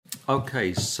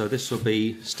Okay, so this will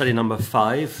be study number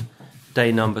 5, day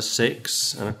number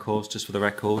 6, and of course, just for the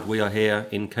record, we are here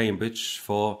in Cambridge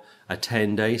for a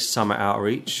 10-day summer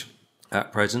outreach.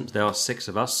 At present, there are 6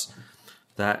 of us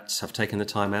that have taken the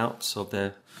time out of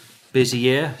their busy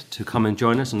year to come and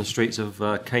join us on the streets of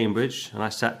Cambridge, and I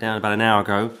sat down about an hour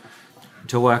ago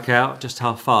to work out just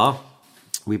how far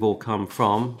we've all come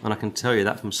from, and I can tell you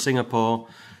that from Singapore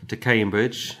to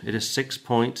Cambridge, it is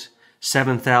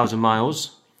 6.7 thousand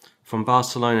miles. From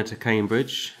Barcelona to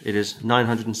Cambridge, it is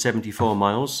 974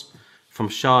 miles. From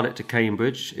Charlotte to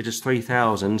Cambridge, it is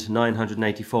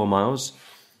 3,984 miles.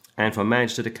 And from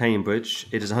Manchester to Cambridge,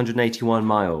 it is 181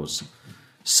 miles.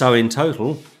 So in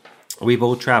total, we've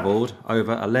all travelled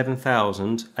over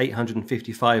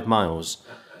 11,855 miles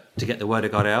to get the Word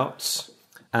of God out.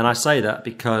 And I say that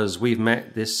because we've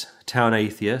met this town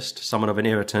atheist, someone of an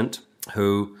irritant,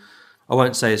 who I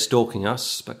won't say is stalking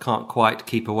us, but can't quite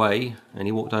keep away. And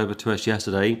he walked over to us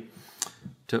yesterday,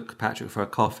 took Patrick for a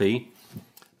coffee,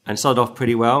 and started off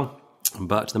pretty well.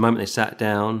 But the moment they sat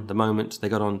down, the moment they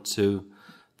got on to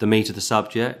the meat of the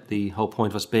subject, the whole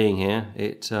point of us being here,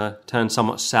 it turned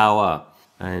somewhat sour.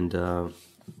 And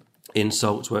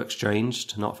insults were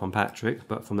exchanged, not from Patrick,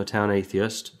 but from the town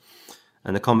atheist.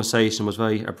 And the conversation was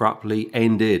very abruptly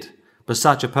ended. But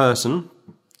such a person,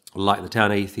 like the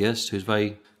town atheist, who's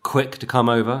very quick to come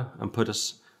over and put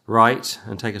us right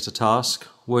and take us to task,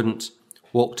 wouldn't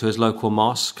walk to his local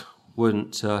mosque,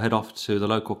 wouldn't head off to the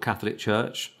local Catholic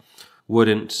church,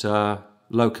 wouldn't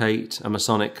locate a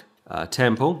Masonic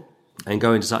temple and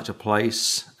go into such a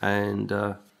place and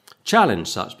challenge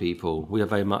such people. We are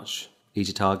very much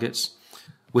easy targets,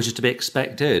 which is to be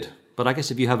expected. But I guess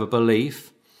if you have a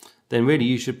belief, then really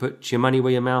you should put your money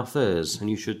where your mouth is, and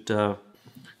you should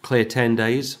clear 10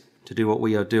 days to do what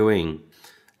we are doing.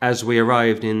 As we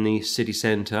arrived in the city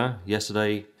centre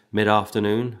yesterday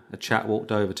mid-afternoon, a chap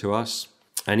walked over to us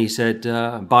and he said,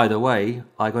 by the way,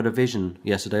 I got a vision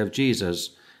yesterday of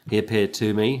Jesus. He appeared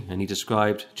to me and he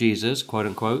described Jesus, quote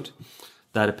unquote,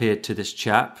 that appeared to this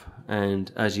chap,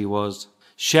 and as he was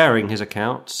sharing his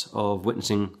account of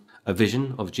witnessing a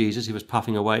vision of Jesus, he was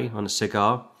puffing away on a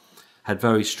cigar, had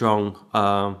very strong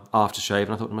aftershave,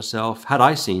 and I thought to myself, had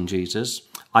I seen Jesus,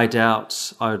 I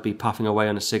doubt I would be puffing away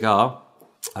on a cigar.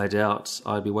 I doubt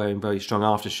I'd be wearing very strong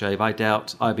aftershave. I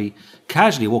doubt I'd be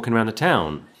casually walking around the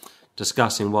town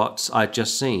discussing what I'd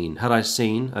just seen. Had I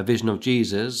seen a vision of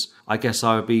Jesus, I guess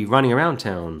I would be running around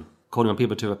town, calling on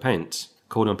people to repent,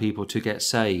 calling on people to get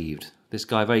saved. This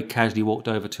guy very casually walked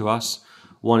over to us,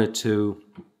 wanted to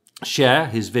share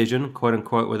his vision, quote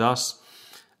unquote, with us.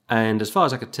 And as far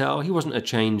as I could tell, he wasn't a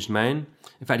changed man.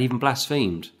 In fact, he even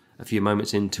blasphemed a few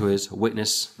moments into his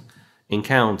witness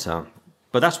encounter.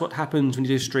 But that's what happens when you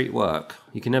do street work.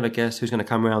 You can never guess who's going to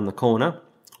come around the corner.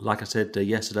 Like I said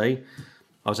yesterday,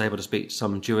 I was able to speak to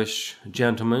some Jewish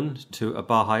gentleman, to a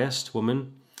Baha'ist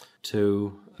woman,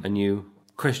 to a new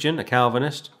Christian, a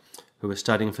Calvinist, who was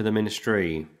studying for the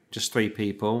ministry. Just 3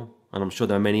 people, and I'm sure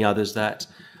there are many others that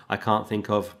I can't think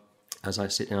of as I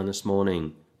sit down this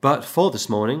morning. But for this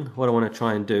morning, what I want to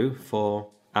try and do for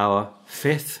our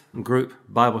 5th group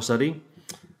Bible study,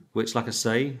 which, like I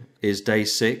say, is day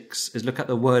 6, is look at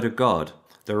the Word of God,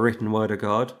 the written Word of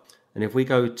God. And if we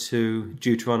go to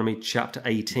Deuteronomy chapter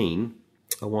 18,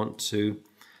 I want to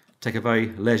take a very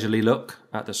leisurely look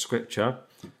at the Scripture,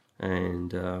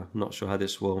 and I'm not sure how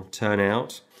this will turn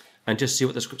out, and just see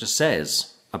what the Scripture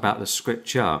says about the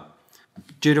Scripture.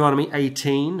 Deuteronomy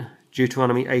 18,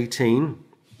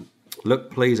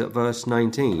 look please at verse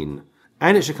 19.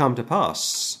 And it shall come to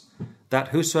pass that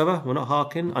whosoever will not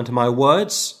hearken unto my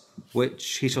words,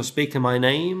 which he shall speak in my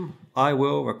name, I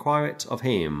will require it of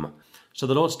him. So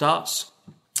the Lord starts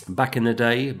back in the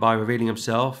day by revealing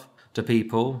himself to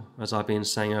people, as I've been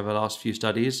saying over the last few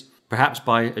studies, perhaps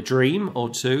by a dream or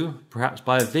 2, perhaps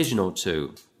by a vision or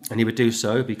 2. And he would do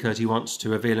so because he wants to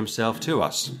reveal himself to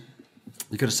us.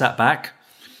 He could have sat back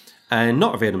and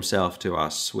not revealed himself to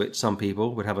us, which some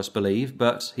people would have us believe,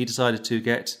 but he decided to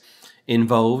get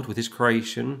involved with his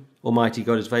creation. Almighty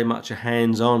God is very much a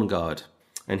hands-on God.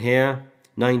 And here,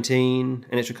 19,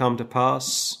 and it shall come to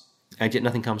pass, and yet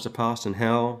nothing comes to pass in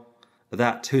hell,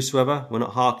 that whosoever will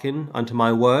not hearken unto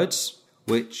my words,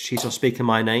 which he shall speak in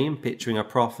my name, picturing a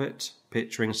prophet,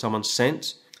 picturing someone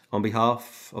sent on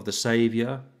behalf of the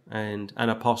Saviour, and an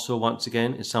apostle, once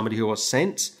again, is somebody who was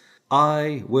sent,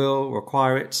 I will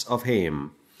require it of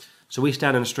him. So we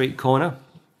stand on a street corner,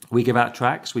 we give out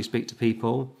tracts, we speak to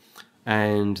people,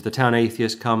 and the town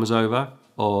atheist comes over,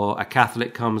 or a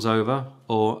Catholic comes over,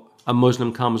 or a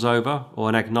Muslim comes over, or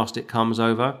an agnostic comes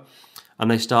over,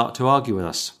 and they start to argue with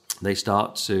us. They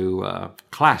start to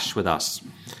clash with us.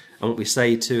 and what we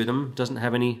say to them doesn't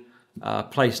have any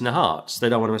place in their hearts. They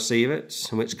don't want to receive it,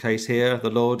 in which case here the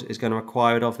Lord is going to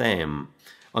require it of them.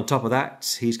 On top of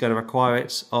that, he's going to require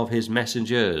it of his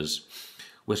messengers,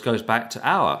 which goes back to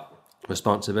our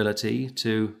responsibility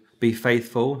to be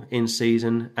faithful in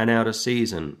season and out of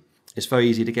season. It's very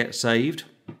easy to get saved,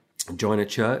 join a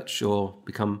church, or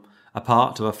become a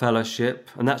part of a fellowship,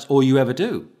 and that's all you ever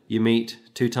do. You meet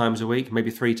 2 times a week,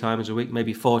 maybe 3 times a week,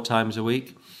 maybe 4 times a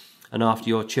week, and after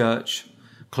your church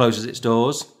closes its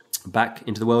doors, back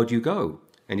into the world you go,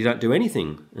 and you don't do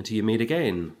anything until you meet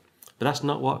again. But that's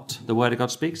not what the Word of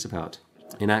God speaks about.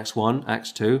 In Acts 1,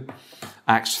 Acts 2,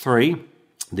 Acts 3,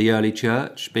 the early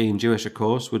church, being Jewish of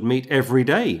course, would meet every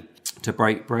day to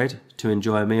break bread, to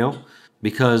enjoy a meal,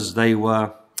 because they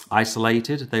were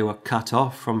isolated, they were cut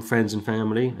off from friends and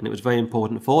family, and it was very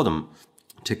important for them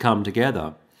to come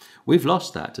together. We've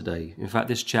lost that today. In fact,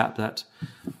 this chap that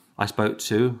I spoke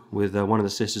to with one of the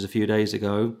sisters a few days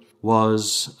ago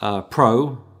was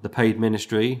pro the paid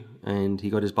ministry, and he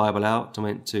got his Bible out and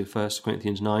went to 1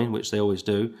 Corinthians 9, which they always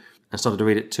do, and started to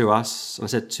read it to us. And I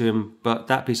said to him, but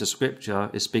that piece of scripture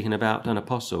is speaking about an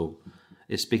apostle,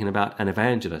 it's speaking about an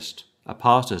evangelist. A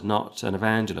pastor is not an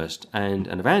evangelist, and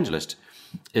an evangelist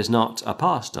is not a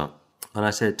pastor. And I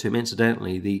said to him,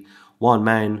 incidentally, the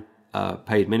one-man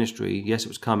paid ministry, yes, it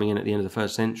was coming in at the end of the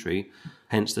first century,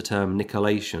 hence the term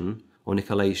Nicolaitan or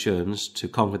Nicolaitans, to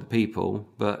conquer the people,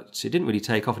 but it didn't really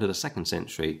take off into the 2nd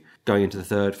century, going into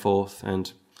the 3rd, 4th,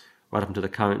 and right up into the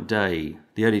current day.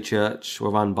 The early church were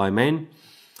run by men,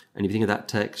 and if you think of that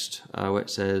text where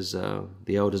it says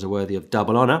the elders are worthy of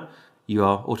double honour, you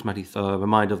are automatically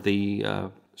reminded of the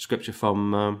scripture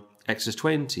from Exodus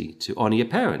 20, to honour your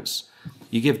parents.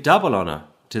 You give double honour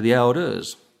to the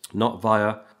elders, not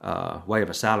via way of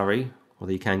a salary,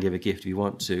 although you can give a gift if you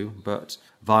want to, but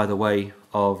via the way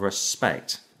of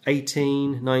respect.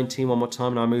 18, 19, one more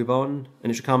time and I move on.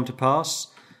 And it shall come to pass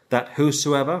that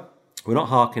whosoever will not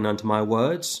hearken unto my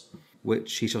words,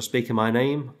 which he shall speak in my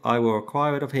name, I will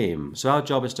require it of him. So our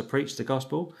job is to preach the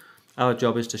gospel, our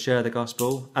job is to share the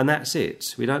gospel, and that's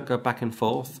it. We don't go back and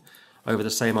forth over the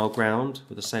same old ground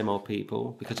with the same old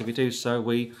people, because if we do so,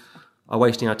 we are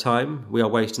wasting our time, we are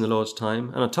wasting the Lord's time,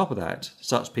 and on top of that,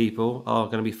 such people are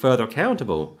going to be further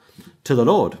accountable to the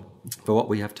Lord for what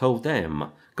we have told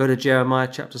them. Go to Jeremiah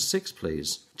chapter 6,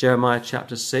 please. Jeremiah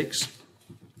chapter 6,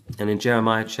 and in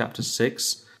Jeremiah chapter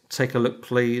 6, take a look,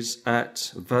 please,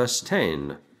 at verse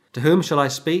 10. To whom shall I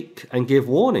speak and give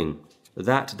warning,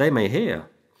 that they may hear?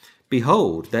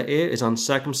 Behold, their ear is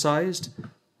uncircumcised,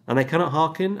 and they cannot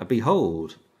hearken, and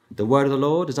behold, the word of the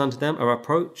Lord is unto them a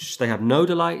reproach, they have no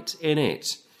delight in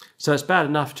it. So it's bad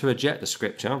enough to reject the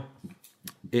scripture,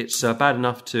 it's bad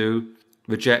enough to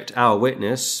reject our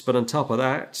witness, but on top of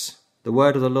that, the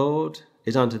word of the Lord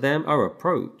is unto them a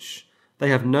reproach. They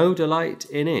have no delight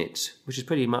in it, which is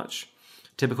pretty much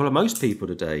typical of most people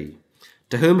today.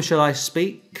 To whom shall I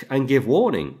speak and give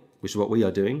warning, which is what we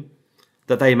are doing,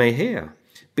 that they may hear?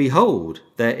 Behold,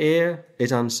 their ear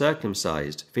is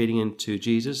uncircumcised, feeding into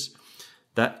Jesus,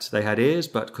 that they had ears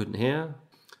but couldn't hear,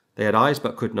 they had eyes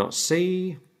but could not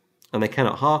see, and they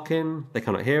cannot hearken, they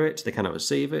cannot hear it, they cannot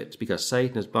receive it, because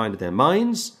Satan has blinded their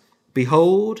minds.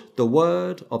 Behold, the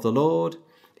word of the Lord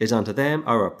is unto them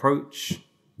a reproach,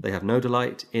 they have no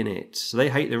delight in it. So they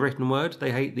hate the written word,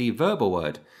 they hate the verbal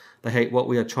word, they hate what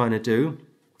we are trying to do,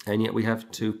 and yet we have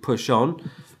to push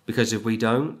on, because if we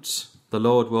don't, the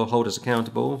Lord will hold us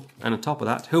accountable, and on top of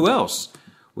that, who else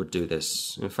would do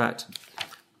this? In fact,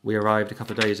 we arrived a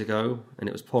couple of days ago, and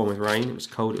it was pouring with rain, it was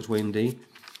cold, it was windy,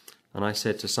 and I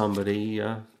said to somebody,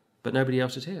 but nobody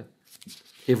else is here.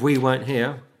 If we weren't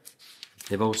here,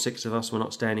 if all 6 of us were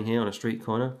not standing here on a street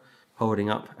corner, holding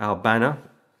up our banner,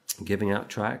 giving out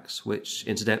tracts, which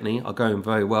incidentally are going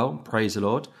very well, praise the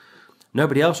Lord,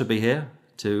 nobody else would be here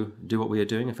to do what we are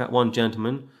doing. In fact, one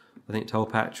gentleman, I think,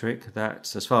 told Patrick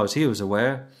that, as far as he was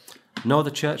aware, no other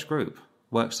church group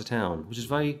works the town, which is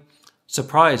very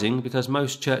surprising because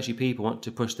most churchy people want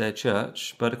to push their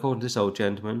church, but according to this old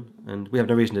gentleman, and we have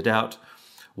no reason to doubt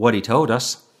what he told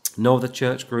us, no other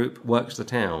church group works the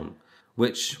town,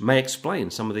 which may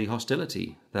explain some of the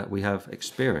hostility that we have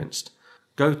experienced.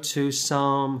 Go to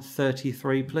Psalm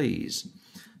 33, please.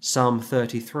 Psalm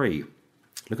 33.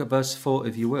 Look at verse 4,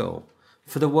 if you will.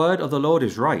 For the word of the Lord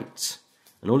is right,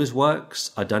 and all his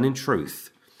works are done in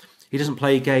truth. He doesn't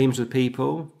play games with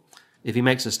people. If he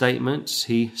makes a statement,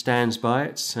 he stands by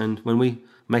it. And when we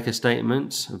make a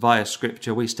statement via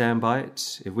scripture, we stand by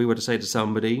it. If we were to say to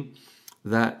somebody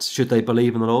that should they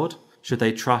believe in the Lord, should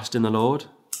they trust in the Lord,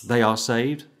 they are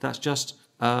saved, that's just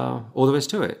all there is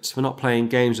to it. We're not playing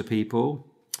games with people.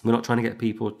 We're not trying to get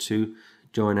people to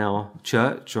join our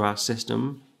church or our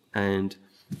system and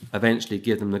eventually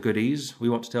give them the goodies. We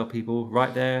want to tell people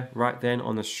right there, right then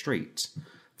on the street.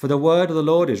 For the word of the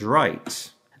Lord is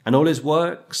right, and all his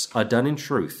works are done in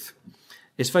truth.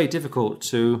 It's very difficult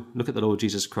to look at the Lord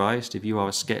Jesus Christ, if you are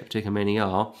a skeptic, and many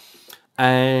are,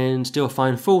 and still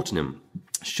find fault in him.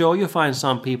 Sure, you'll find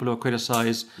some people who will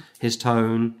criticise his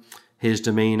tone, his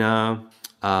demeanour,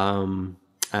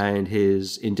 and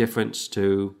his indifference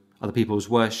to other people's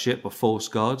worship of false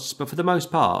gods. But for the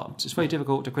most part, it's very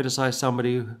difficult to criticise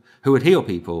somebody who would heal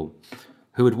people,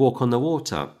 who would walk on the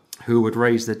water, who would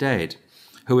raise the dead,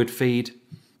 who would feed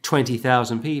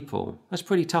 20,000 people. That's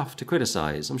pretty tough to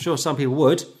criticise. I'm sure some people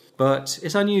would, but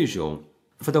it's unusual.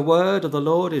 For the word of the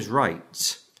Lord is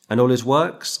right, and all his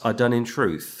works are done in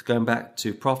truth. Going back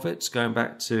to prophets, going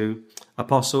back to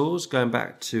apostles, going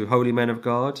back to holy men of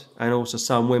God, and also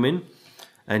some women.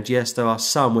 And yes, there are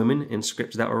some women in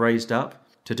Scripture that were raised up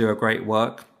to do a great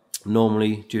work,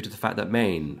 normally due to the fact that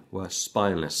men were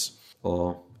spineless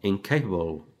or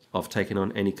incapable of taking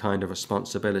on any kind of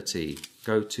responsibility.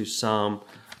 Go to Psalm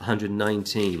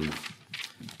 119.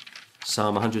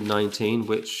 Psalm 119,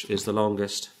 which is the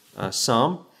longest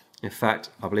psalm. In fact,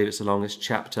 I believe it's the longest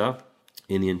chapter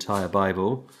in the entire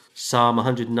Bible. Psalm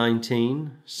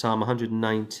 119,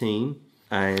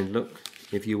 and look,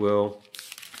 if you will,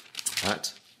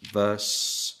 at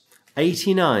verse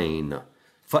 89.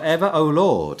 Forever, O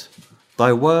Lord,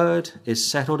 thy word is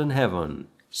settled in heaven.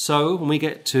 So when we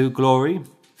get to glory,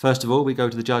 first of all, we go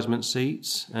to the judgment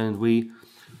seats and we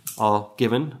are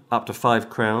given up to 5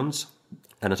 crowns.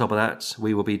 And on top of that,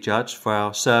 we will be judged for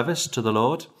our service to the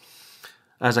Lord.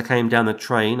 As I came down the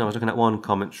train, I was looking at one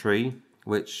commentary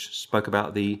which spoke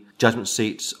about the judgment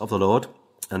seats of the Lord.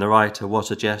 And the writer was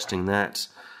suggesting that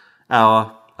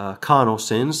our carnal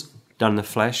sins done in the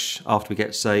flesh after we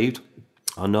get saved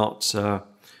are not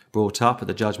brought up at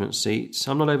the judgment seats.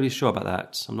 I'm not overly sure about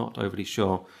that. I'm not overly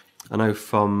sure. I know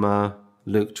from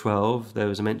Luke 12 there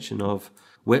was a mention of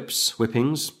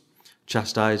whippings,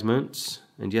 chastisements,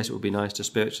 and yes, it would be nice to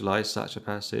spiritualize such a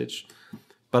passage.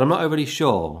 But I'm not overly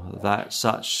sure that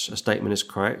such a statement is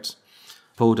correct.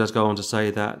 Paul does go on to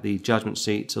say that the judgment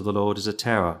seat of the Lord is a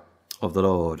terror of the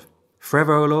Lord.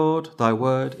 Forever, O Lord, thy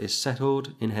word is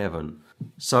settled in heaven.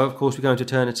 So, of course, we go into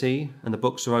eternity and the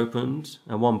books are opened,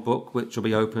 and one book which will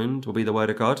be opened will be the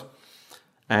Word of God.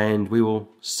 And we will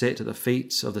sit at the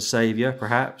feet of the Saviour,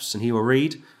 perhaps, and he will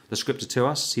read the Scripture to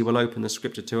us. He will open the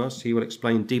Scripture to us. He will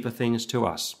explain deeper things to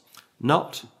us.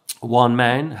 Not one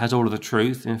man has all of the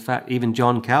truth. In fact, even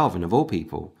John Calvin, of all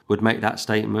people, would make that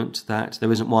statement that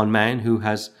there isn't one man who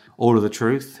has all of the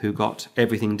truth, who got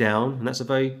everything down. And that's a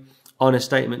very honest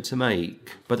statement to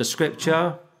make. But the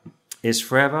Scripture is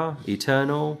forever,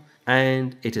 eternal,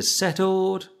 and it is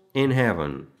settled in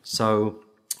heaven. So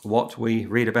what we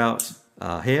read about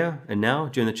here and now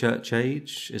during the church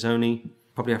age is only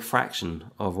probably a fraction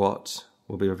of what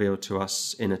will be revealed to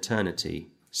us in eternity.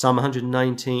 Psalm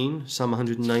 119,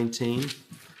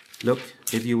 look,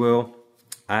 if you will,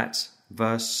 at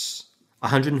verse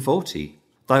 140.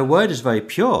 Thy word is very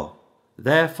pure,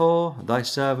 therefore thy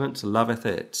servant loveth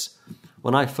it.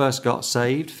 When I first got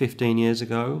saved 15 years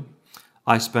ago,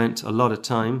 I spent a lot of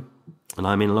time, and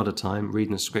I mean a lot of time,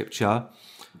 reading the Scripture,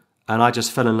 and I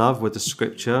just fell in love with the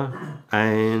Scripture,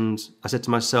 and I said to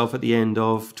myself at the end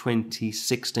of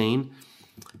 2016,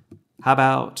 how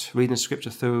about reading the Scripture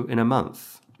through in a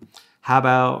month? How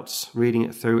about reading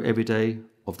it through every day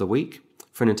of the week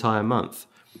for an entire month?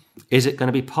 Is it going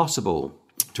to be possible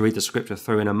to read the Scripture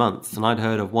through in a month? And I'd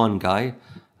heard of one guy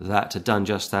that had done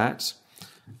just that,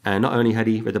 and not only had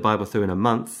he read the Bible through in a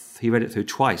month, he read it through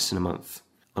twice in a month.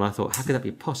 And I thought, how could that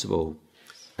be possible?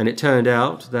 And it turned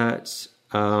out that,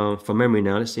 from memory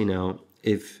now, let's see now,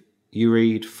 if you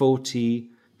read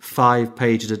 45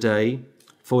 pages a day,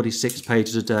 46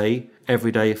 pages a day,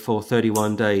 every day for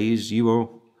 31 days, you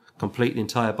will complete the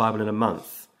entire Bible in a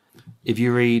month. If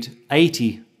you read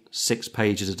 86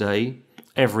 pages a day,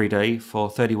 every day for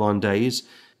 31 days,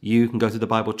 you can go through the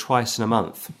Bible twice in a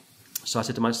month. So I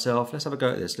said to myself, let's have a go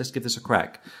at this. Let's give this a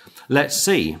crack. Let's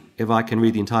see if I can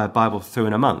read the entire Bible through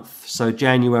in a month. So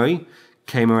January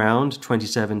came around,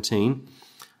 2017,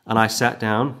 and I sat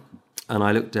down and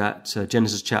I looked at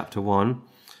Genesis chapter 1,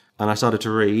 and I started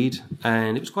to read,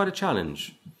 and it was quite a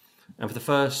challenge. And for the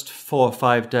first 4 or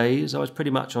 5 days, I was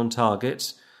pretty much on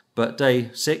target. But day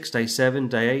 6, day 7,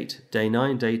 day 8, day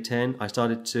 9, day 10, I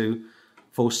started to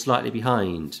fall slightly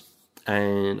behind.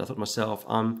 And I thought to myself,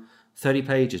 I'm 30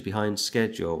 pages behind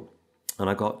schedule, and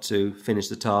I got to finish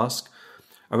the task.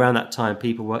 Around that time,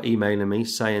 people were emailing me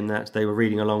saying that they were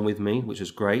reading along with me, which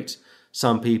was great.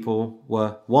 some people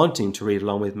were wanting to read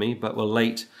along with me, but were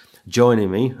late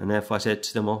joining me. And therefore I said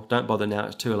to them, well, don't bother now,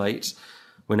 it's too late.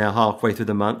 We're now halfway through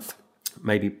the month.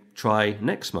 Maybe try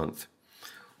next month.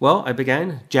 Well, I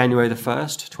began January the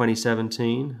 1st,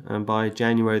 2017. And by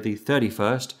January the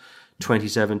 31st,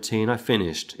 2017, I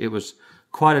finished. It was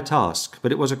quite a task,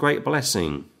 but it was a great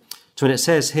blessing. So when it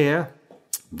says here,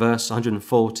 verse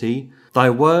 140, thy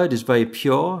word is very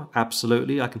pure.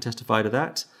 Absolutely, I can testify to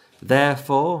that.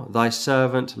 Therefore, thy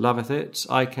servant loveth it.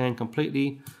 I can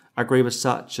completely agree with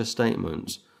such a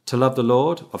statement. To love the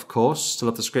Lord, of course, to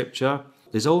love the Scripture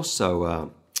is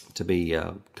also to be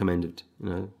commended.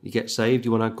 You get saved,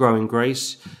 you want to grow in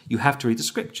grace, you have to read the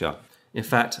Scripture. In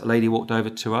fact, a lady walked over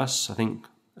to us, I think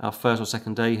our first or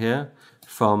second day here,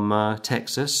 from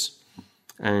Texas,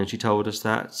 and she told us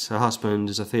that her husband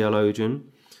is a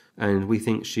theologian, and we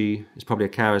think she is probably a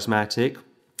charismatic,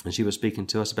 and she was speaking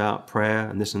to us about prayer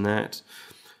and this and that.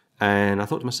 And I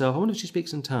thought to myself, I wonder if she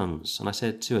speaks in tongues. And I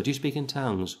said to her, do you speak in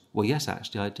tongues? Well, yes,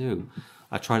 actually, I do.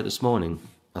 I tried it this morning.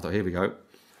 I thought, here we go.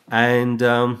 And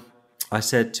I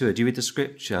said to her, do you read the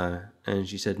Scripture? And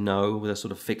she said, no, with a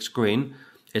sort of fixed grin.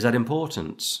 Is that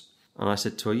important? And I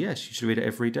said to her, yes, you should read it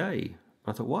every day.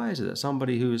 I thought, why is it that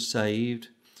somebody who is saved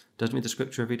doesn't read the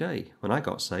Scripture every day? When I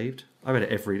got saved, I read it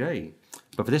every day.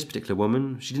 But for this particular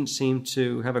woman, she didn't seem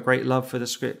to have a great love for the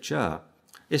Scripture.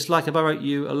 It's like if I wrote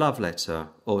you a love letter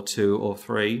or 2 or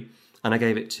 3, and I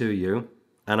gave it to you,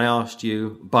 and I asked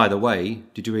you, by the way,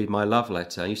 did you read my love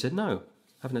letter? And you said, no,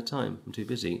 I haven't had time, I'm too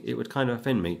busy. It would kind of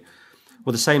offend me.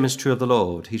 Well, the same is true of the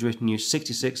Lord. He's written you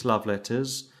 66 love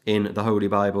letters in the Holy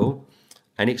Bible,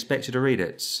 and he expects you to read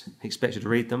it. He expects you to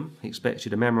read them. He expects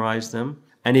you to memorize them.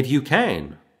 And if you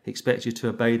can, he expects you to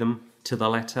obey them to the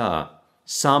letter.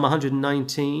 Psalm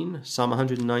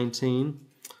 119,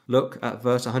 look at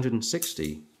verse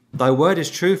 160. Thy word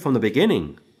is true from the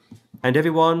beginning, and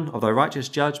every one of thy righteous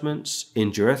judgments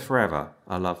endureth forever.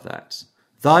 I love that.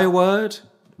 Thy word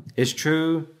is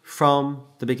true from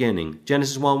the beginning.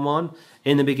 Genesis 1:1,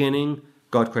 in the beginning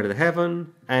God created the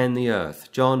heaven and the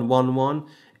earth. John 1:1,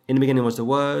 in the beginning was the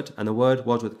Word, and the Word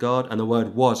was with God, and the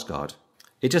Word was God.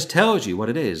 It just tells you what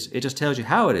it is. It just tells you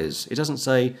how it is. It doesn't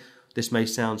say, this may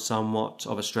sound somewhat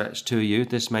of a stretch to you.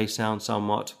 This may sound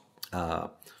somewhat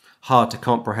hard to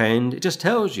comprehend. It just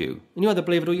tells you. And you either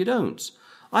believe it or you don't.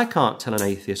 I can't tell an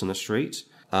atheist on the street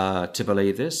to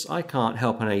believe this. I can't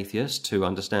help an atheist to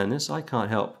understand this. I can't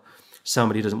help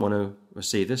somebody who doesn't want to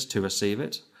receive this to receive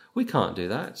it. We can't do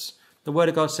that. The Word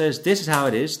of God says, this is how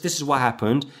it is. This is what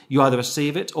happened. You either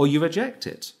receive it or you reject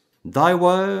it. Thy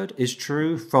word is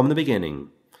true from the beginning,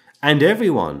 and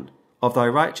every one of thy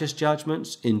righteous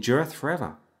judgments endureth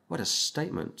forever. What a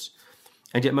statement.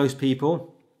 And yet most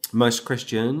people, most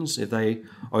Christians, if they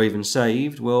are even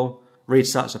saved, will read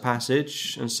such a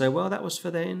passage and say, well, that was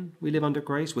for then. We live under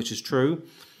grace, which is true.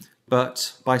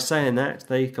 But by saying that,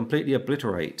 they completely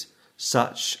obliterate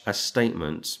such a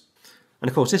statement. And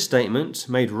of course, this statement,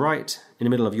 made right in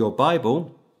the middle of your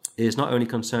Bible, is not only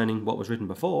concerning what was written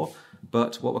before,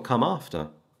 but what will come after.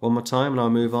 One more time and I'll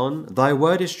move on. Thy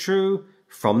word is true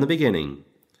from the beginning,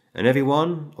 and every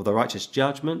one of the righteous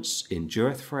judgments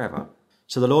endureth forever.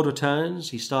 So the Lord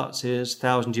returns. He starts his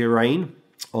 1,000-year reign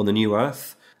on the new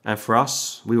earth. And for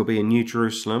us, we will be in New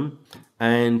Jerusalem.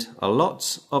 And a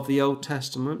lot of the Old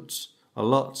Testament, a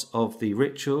lot of the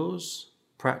rituals,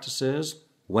 practices,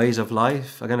 ways of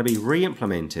life are going to be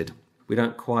re-implemented. We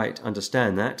don't quite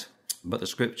understand that, but the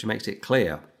Scripture makes it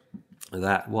clear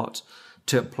that what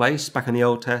took place back in the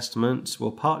Old Testament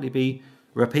will partly be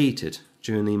repeated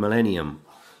during the millennium.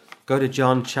 Go to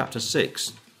John chapter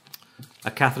 6.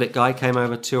 A Catholic guy came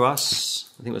over to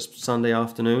us, I think it was Sunday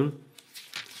afternoon,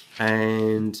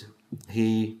 and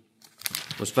he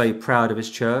was very proud of his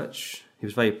church. He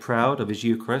was very proud of his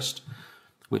Eucharist,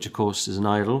 which of course is an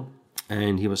idol,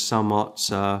 and he was somewhat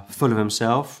full of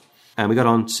himself. And we got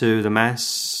on to the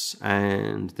Mass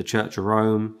and the Church of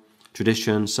Rome,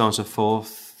 tradition, so on and so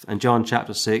forth. And John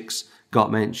chapter 6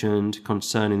 got mentioned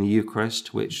concerning the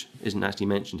Eucharist, which isn't actually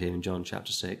mentioned here in John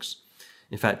chapter 6.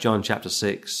 In fact, John chapter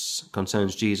 6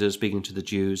 concerns Jesus speaking to the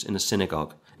Jews in the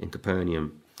synagogue in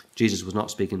Capernaum. Jesus was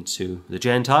not speaking to the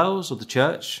Gentiles or the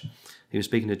church. He was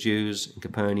speaking to Jews in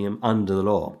Capernaum under the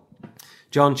law.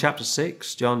 John chapter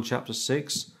 6,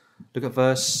 look at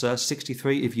verse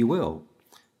 63 if you will.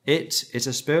 It is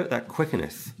a spirit that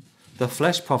quickeneth, the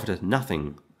flesh profiteth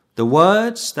nothing. The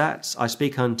words that I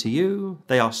speak unto you,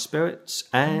 they are spirits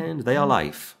and they are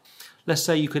life. Let's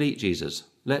say you could eat Jesus.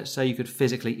 Let's say you could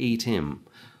physically eat him.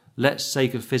 Let's say you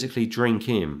could physically drink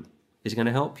him. Is it going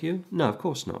to help you? No, of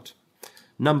course not.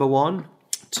 Number one,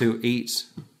 to eat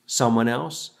someone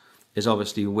else is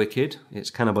obviously wicked. It's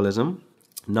cannibalism.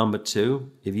 Number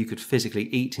 2, if you could physically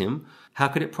eat him, how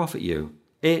could it profit you?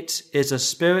 It is a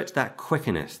spirit that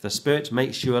quickeneth. The spirit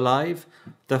makes you alive.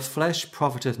 The flesh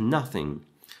profiteth nothing.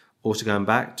 Also going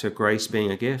back to grace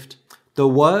being a gift. The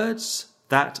words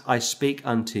that I speak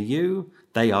unto you,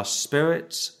 they are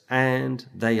spirit and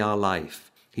they are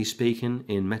life. He's speaking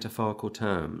in metaphorical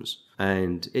terms.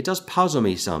 And it does puzzle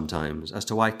me sometimes as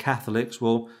to why Catholics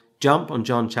will jump on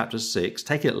John chapter 6,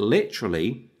 take it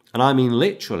literally, and I mean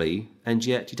literally, and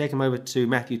yet you take them over to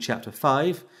Matthew chapter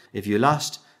 5. If you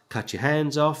lust, cut your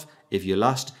hands off. If you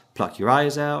lust, pluck your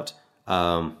eyes out.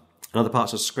 And other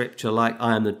parts of Scripture like,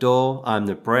 I am the door, I am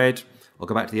the bread. Or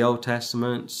go back to the Old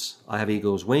Testament, I have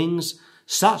eagle's wings.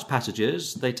 Such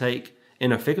passages, they take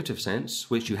in a figurative sense,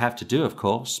 which you have to do, of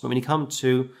course. But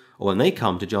when they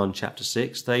come to John chapter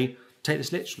 6, they take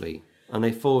this literally. And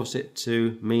they force it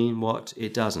to mean what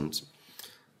it doesn't.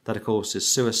 That, of course, is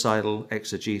suicidal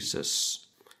exegesis.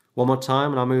 One more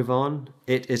time and I'll move on.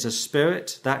 It is a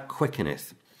spirit that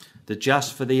quickeneth, the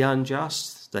just for the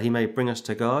unjust, that he may bring us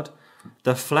to God.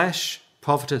 The flesh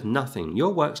profiteth nothing.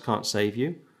 Your works can't save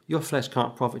you. Your flesh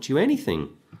can't profit you anything.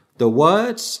 The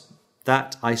words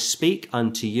that I speak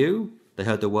unto you, they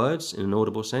heard the words in an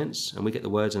audible sense, and we get the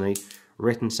words in a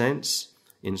written sense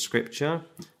in Scripture.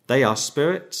 They are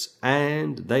spirit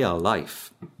and they are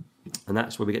life. And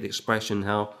that's where we get the expression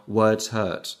how words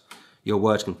hurt. Your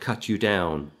words can cut you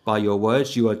down. By your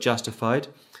words you are justified,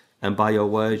 and by your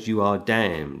words you are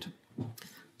damned.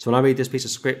 So when I read this piece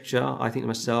of Scripture, I think to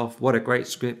myself, what a great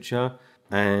Scripture.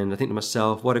 And I think to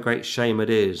myself, what a great shame it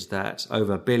is that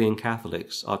over 1 billion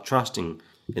Catholics are trusting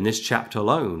in this chapter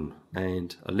alone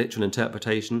and a literal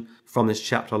interpretation from this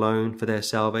chapter alone for their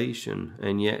salvation.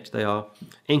 And yet they are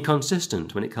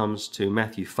inconsistent when it comes to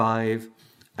Matthew 5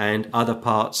 and other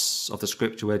parts of the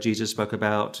Scripture where Jesus spoke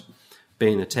about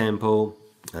being the temple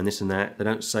and this and that. They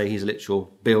don't say he's a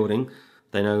literal building.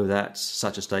 They know that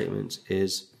such a statement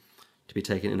is to be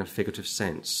taken in a figurative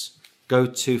sense. Go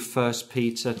to 1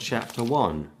 Peter chapter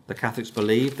 1. The Catholics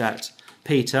believe that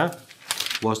Peter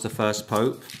was the first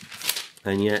pope,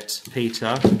 and yet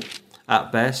Peter,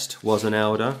 at best, was an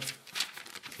elder.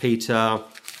 Peter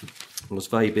was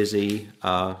very busy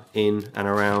in and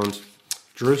around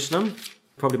Jerusalem.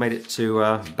 Probably made it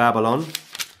to Babylon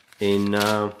in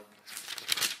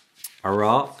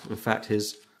Iraq. In fact,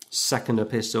 his second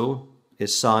epistle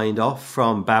is signed off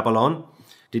from Babylon.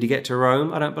 Did he get to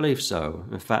Rome? I don't believe so.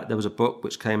 In fact, there was a book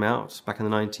which came out back in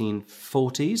the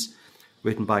 1940s,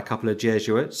 written by a couple of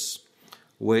Jesuits,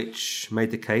 which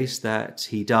made the case that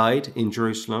he died in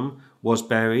Jerusalem, was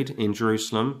buried in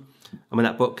Jerusalem. And when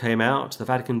that book came out, the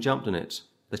Vatican jumped on it.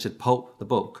 They said, pulp the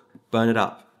book, burn it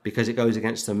up, because it goes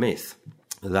against the myth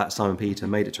that Simon Peter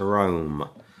made it to Rome.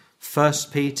 1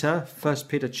 Peter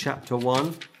chapter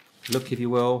 1, look, if you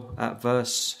will, at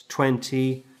verse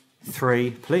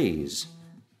 23, please.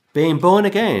 Being born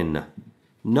again,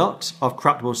 not of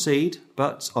corruptible seed,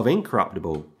 but of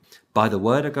incorruptible, by the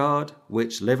word of God,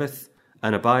 which liveth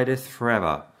and abideth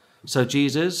forever. So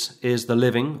Jesus is the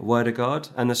living word of God,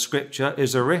 and the Scripture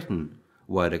is the written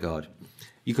word of God.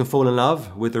 You can fall in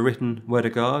love with the written word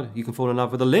of God. You can fall in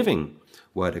love with the living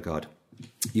word of God.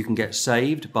 You can get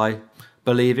saved by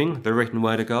believing the written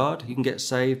word of God. You can get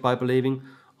saved by believing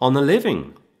on the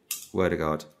living word of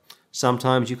God.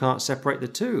 Sometimes you can't separate the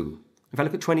two. In fact,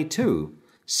 look at 22.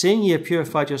 Seeing ye have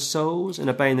purified your souls in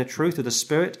obeying the truth of the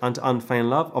Spirit unto unfeigned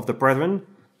love of the brethren,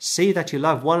 see that you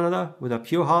love one another with a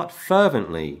pure heart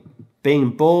fervently,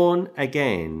 being born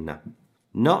again,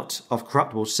 not of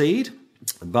corruptible seed,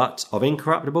 but of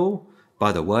incorruptible,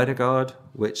 by the word of God,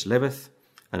 which liveth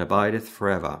and abideth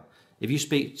forever. If you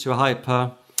speak to a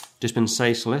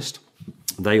hyper-dispensationalist,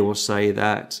 they will say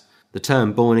that the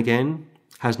term born again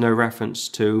has no reference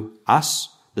to us.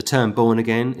 The term born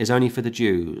again is only for the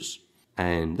Jews.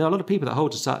 And there are a lot of people that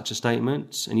hold to such a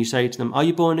statement, and you say to them, are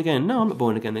you born again? No, I'm not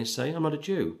born again, they say. I'm not a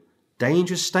Jew.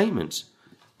 Dangerous statement.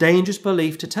 Dangerous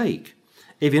belief to take.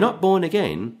 If you're not born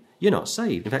again, you're not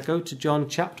saved. In fact, go to John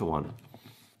chapter 1.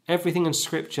 Everything in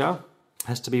Scripture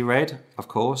has to be read, of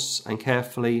course, and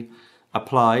carefully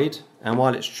applied. And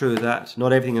while it's true that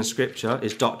not everything in Scripture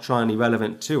is doctrinally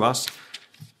relevant to us,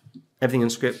 everything in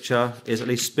Scripture is at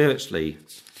least spiritually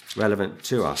relevant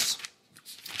to us.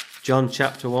 John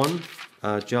chapter 1.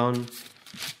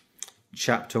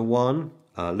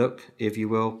 Look, if you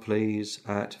will, please,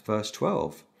 at verse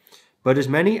 12. But as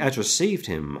many as received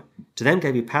him, to them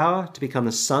gave he power to become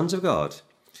the sons of God,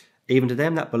 even to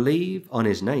them that believe on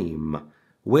his name,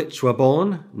 which were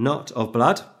born not of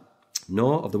blood,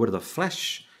 nor of the will of the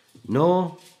flesh,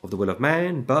 nor of the will of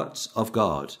man, but of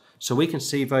God. So we can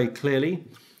see very clearly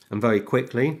and very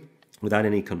quickly, without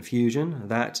any confusion,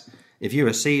 that if you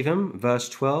receive him, verse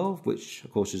 12, which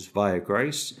of course is via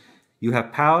grace, you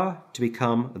have power to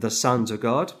become the sons of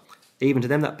God, even to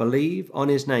them that believe on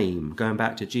his name, going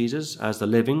back to Jesus as the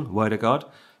living word of God,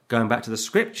 going back to the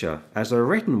scripture as the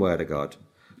written word of God.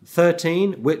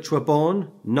 13, which were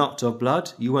born not of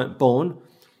blood. You weren't born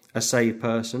a saved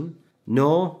person,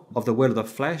 nor of the will of the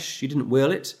flesh. You didn't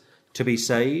will it to be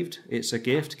saved. It's a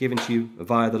gift given to you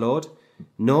via the Lord.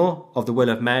 Nor of the will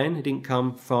of man. It didn't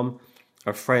come from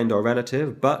a friend or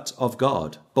relative, but of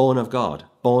God, born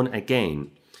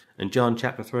again. In John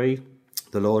chapter 3,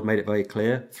 the Lord made it very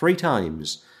clear 3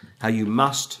 times how you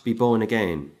must be born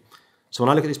again. So when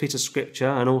I look at this piece of scripture,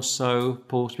 and also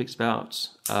Paul speaks about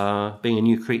being a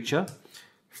new creature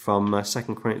from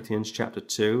 2 Corinthians chapter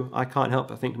 2, I can't help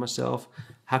but think to myself,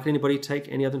 how can anybody take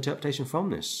any other interpretation from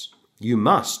this? You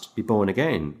must be born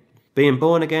again. Being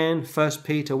born again, 1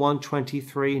 Peter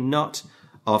 1:23, not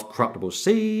of corruptible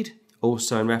seed,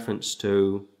 also in reference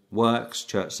to works,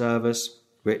 church service,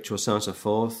 ritual, so on and so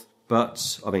forth,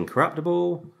 but of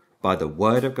incorruptible, by the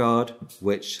word of God,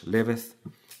 which liveth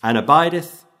and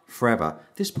abideth forever.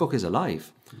 This book is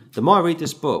alive. The more I read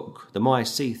this book, the more I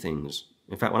see things.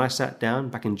 In fact, when I sat down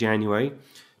back in January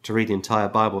to read the entire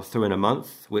Bible through in a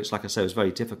month, which, like I say, was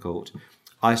very difficult,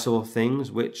 I saw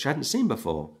things which I hadn't seen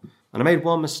before. And I made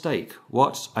one mistake.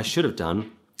 What I should have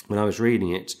done when I was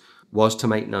reading it was to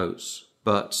make notes,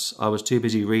 but I was too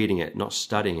busy reading it, not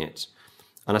studying it.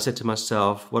 And I said to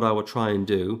myself, what I will try and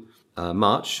do,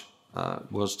 March,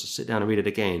 was to sit down and read it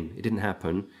again. It didn't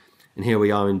happen. And here we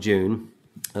are in June,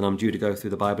 and I'm due to go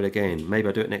through the Bible again. Maybe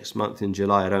I'll do it next month in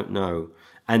July, I don't know.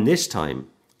 And this time,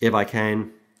 if I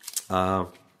can,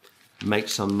 make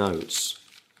some notes.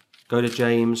 Go to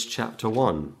James chapter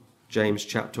 1. James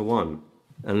chapter 1.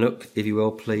 And look, if you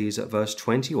will, please, at verse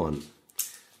 21.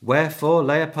 Wherefore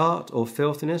lay apart all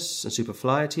filthiness and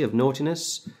superfluity of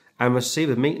naughtiness, and receive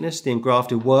with meekness the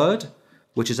engrafted word,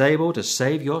 which is able to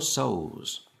save your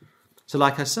souls. So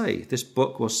like I say, this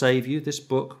book will save you, this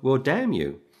book will damn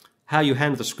you. How you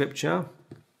handle the scripture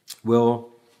will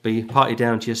be partly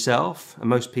down to yourself, and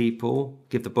most people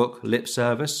give the book lip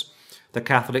service. The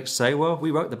Catholics say, well, we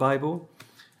wrote the Bible,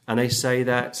 and they say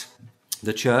that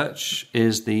the church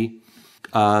is the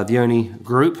only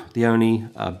group, the only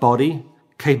body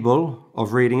capable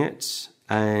of reading it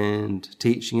and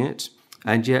teaching it,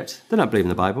 and yet they don't believe in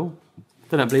the Bible.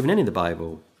 They don't believe in any of the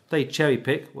Bible. They cherry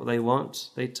pick what they want.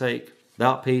 They take,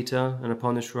 thou art Peter, and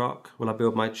upon this rock will I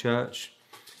build my church,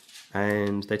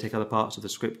 and they take other parts of the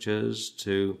scriptures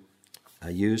to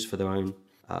use for their own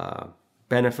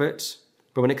benefit.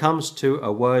 But when it comes to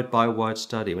a word-by-word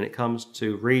study, when it comes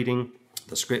to reading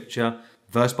the scripture,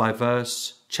 verse by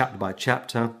verse, chapter by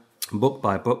chapter, book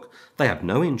by book, they have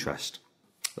no interest.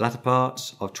 The latter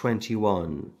part of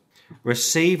 21.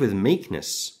 Receive with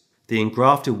meekness the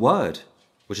engrafted word,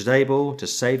 which is able to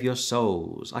save your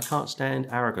souls. I can't stand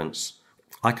arrogance.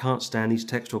 I can't stand these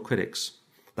textual critics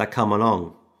that come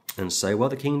along and say, well,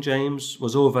 the King James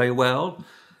was all very well,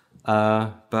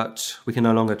 but we can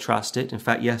no longer trust it. In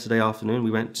fact, yesterday afternoon,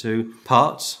 we went to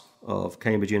parts of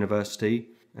Cambridge University,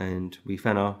 and we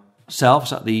found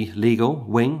ourselves at the legal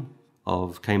wing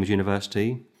of Cambridge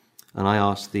University, and I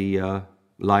asked the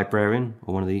librarian,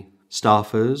 or one of the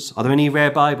staffers, are there any rare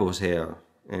Bibles here?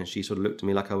 And she sort of looked at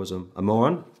me like I was a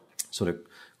moron, sort of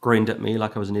grinned at me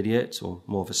like I was an idiot, or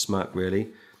more of a smirk,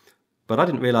 really. But I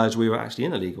didn't realise we were actually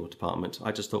in a legal department.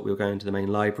 I just thought we were going to the main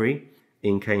library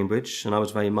in Cambridge, and I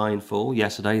was very mindful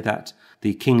yesterday that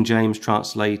the King James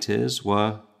translators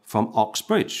were from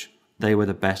Oxbridge. They were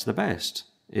the best of the best.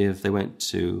 If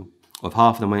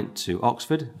half of them went to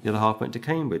Oxford, the other half went to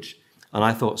Cambridge. And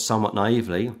I thought somewhat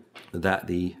naively that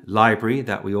the library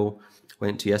that we all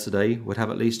went to yesterday would have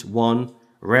at least one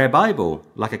rare Bible,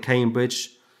 like a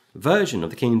Cambridge version of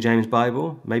the King James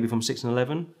Bible, maybe from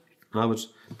 1611. And I was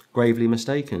gravely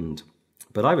mistaken.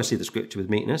 But I received the scripture with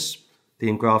meekness, the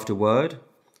engrafted word,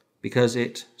 because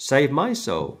it saved my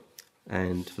soul.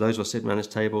 And for those who are sitting around this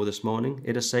table this morning,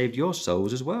 it has saved your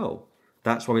souls as well.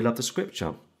 That's why we love the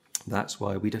scripture. That's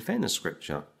why we defend the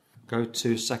scripture. Go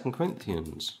to 2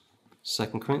 Corinthians. 2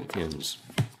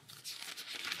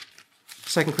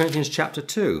 Corinthians chapter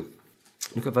 2.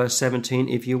 Look at verse 17,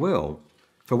 if you will.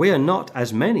 For we are not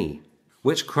as many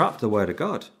which corrupt the word of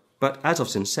God, but as of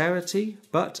sincerity,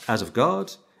 but as of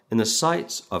God, in the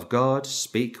sight of God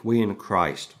speak we in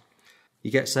Christ.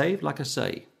 You get saved, like I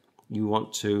say. You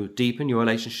want to deepen your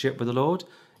relationship with the Lord,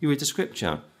 you read the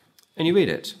scripture, and you read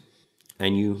it,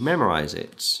 and you memorize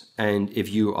it. And if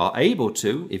you are able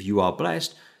to, if you are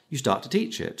blessed, you start to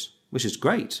teach it, which is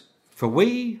great. For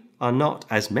we are not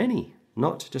as many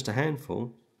not just a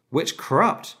handful, which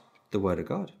corrupt the Word of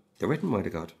God, the written Word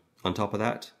of God. On top of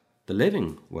that, the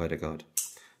living Word of God.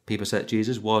 People say that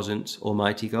Jesus wasn't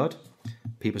Almighty God.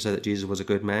 People say that Jesus was a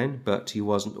good man, but he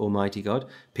wasn't Almighty God.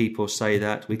 People say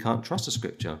that we can't trust the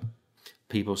Scripture.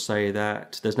 People say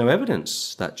that there's no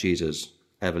evidence that Jesus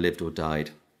ever lived or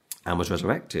died and was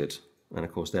resurrected. And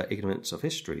of course, they're ignorance of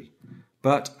history.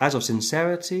 But as of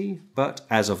sincerity, but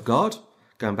as of God,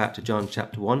 going back to John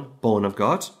chapter 1, born of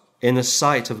God, in the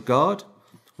sight of God,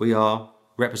 we are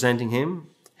representing him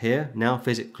here, now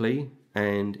physically,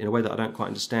 and in a way that I don't quite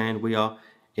understand, we are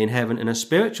in heaven in a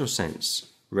spiritual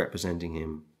sense, representing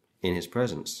him in his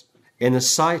presence. In the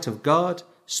sight of God,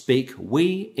 speak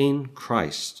we in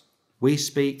Christ. We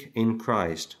speak in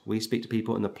Christ. We speak to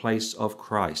people in the place of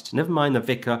Christ. Never mind the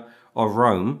vicar of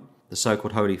Rome, the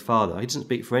so-called Holy Father. He doesn't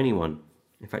speak for anyone.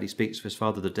 In fact, he speaks for his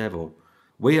father, the devil.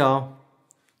 We are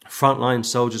frontline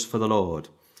soldiers for the Lord.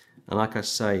 And like I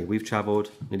say, we've travelled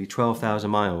nearly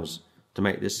 12,000 miles to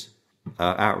make this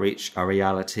outreach a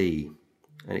reality.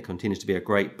 And it continues to be a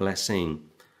great blessing.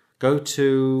 Go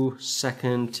to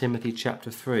 2 Timothy chapter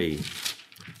 3.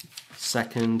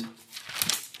 2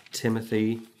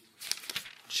 Timothy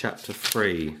chapter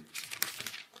 3.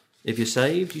 If you're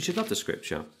saved, you should love the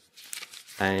Scripture.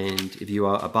 And if you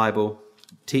are a Bible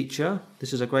teacher,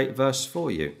 this is a great verse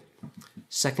for you.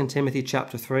 2 Timothy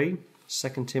chapter 3.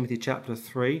 2 Timothy chapter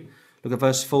 3. Look at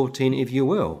verse 14 if you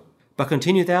will. But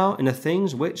continue thou in the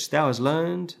things which thou hast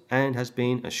learned and hast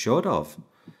been assured of,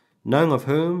 knowing of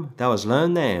whom thou hast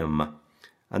learned them,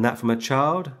 and that from a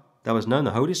child thou hast known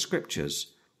the Holy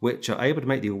Scriptures, which are able to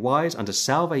make thee wise unto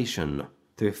salvation,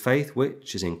 through faith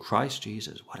which is in Christ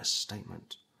Jesus. What a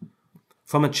statement.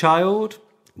 From a child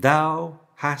thou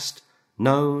hast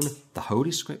known the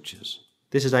Holy Scriptures.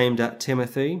 This is aimed at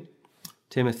Timothy.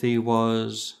 Timothy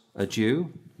was a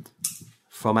Jew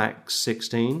from Acts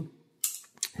 16.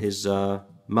 His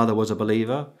mother was a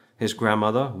believer. His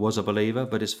grandmother was a believer,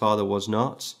 but his father was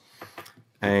not.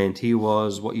 And he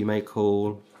was what you may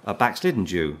call a backslidden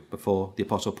Jew before the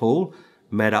Apostle Paul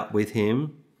met up with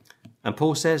him. And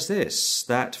Paul says this,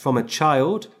 that from a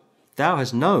child thou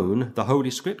hast known the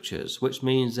Holy Scriptures, which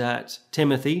means that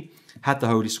Timothy had the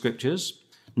Holy Scriptures,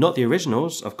 not the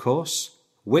originals, of course,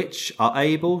 which are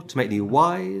able to make thee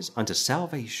wise unto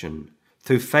salvation,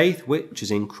 through faith which is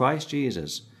in Christ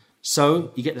Jesus.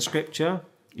 So you get the Scripture,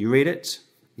 you read it,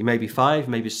 you may be 5,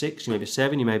 you may be 6, you may be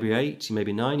 7, you may be 8, you may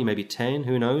be 9, you may be 10,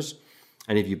 who knows?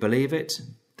 And if you believe it,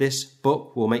 this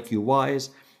book will make you wise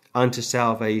unto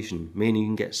salvation, meaning you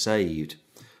can get saved,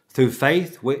 through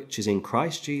faith which is in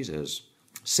Christ Jesus.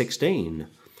 16.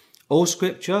 All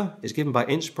Scripture is given by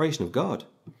inspiration of God,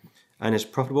 and is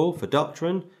profitable for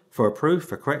doctrine, for reproof,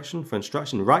 for correction, for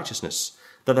instruction in righteousness,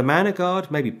 that the man of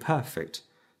God may be perfect,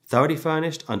 thoroughly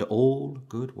furnished unto all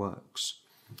good works.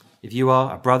 If you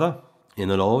are a brother in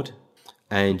the Lord,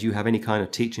 and you have any kind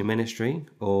of teaching ministry,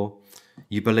 or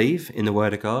you believe in the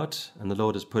Word of God, and the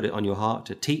Lord has put it on your heart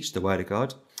to teach the Word of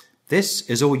God, this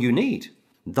is all you need.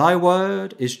 Thy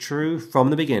word is true from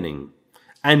the beginning,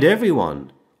 and every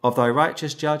one of thy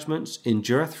righteous judgments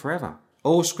endureth forever.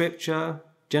 All Scripture,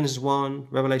 Genesis 1,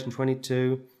 Revelation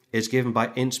 22, is given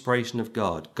by inspiration of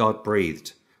God. God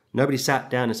breathed. Nobody sat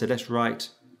down and said, let's write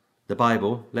the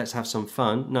Bible, let's have some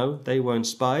fun. No, they were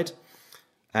inspired,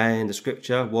 and the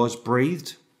Scripture was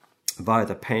breathed by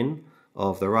the pen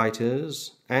of the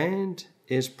writers, and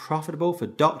is profitable for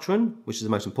doctrine, which is the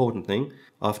most important thing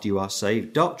after you are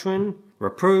saved. Doctrine,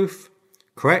 reproof,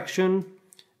 correction,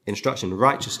 instruction in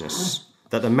righteousness,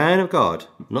 that the man of God,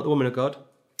 not the woman of God,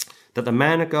 that the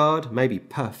man of God may be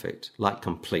perfect, like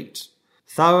complete,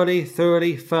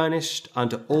 thoroughly furnished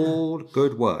unto all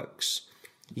good works.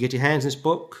 You get your hands in this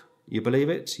book, you believe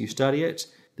it, you study it,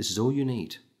 this is all you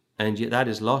need. And yet that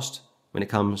is lost when it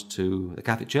comes to the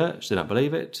Catholic Church. They don't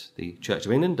believe it. The Church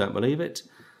of England don't believe it.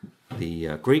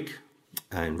 The Greek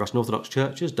and Russian Orthodox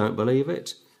churches don't believe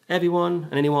it. Everyone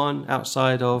and anyone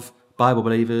outside of Bible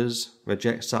believers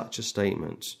reject such a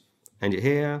statement. And yet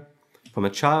here, from a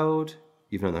child,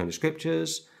 you've known the Holy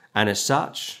Scriptures, and as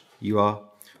such, you are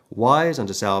wise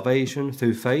unto salvation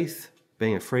through faith,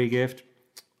 being a free gift,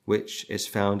 which is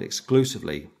found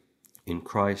exclusively in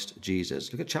Christ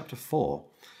Jesus. Look at chapter 4.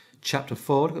 Chapter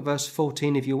 4, look at verse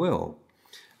 14 if you will.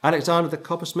 Alexander the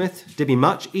coppersmith did me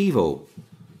much evil.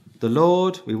 The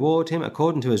Lord reward him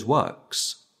according to his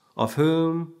works, of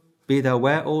whom be thou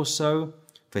aware also,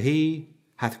 for he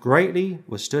hath greatly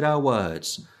withstood our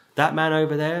words. That man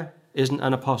over there isn't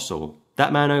an apostle.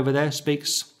 That man over there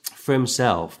speaks for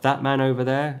himself. That man over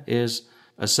there is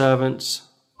a servant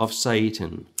of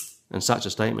Satan. And such a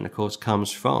statement, of course,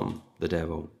 comes from the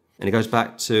devil. And it goes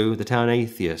back to the town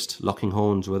atheist locking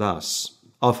horns with us.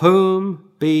 Of whom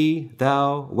be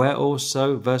thou ware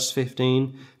also, verse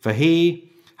 15, for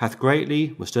he hath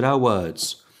greatly withstood our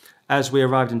words. As we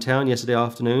arrived in town yesterday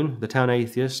afternoon, the town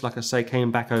atheist, like I say,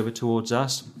 came back over towards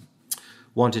us,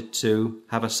 wanted to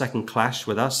have a second clash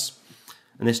with us,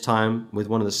 and this time with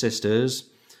one of the sisters,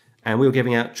 and we were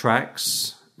giving out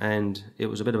tracts, and it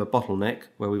was a bit of a bottleneck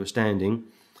where we were standing,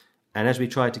 and as we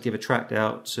tried to give a tract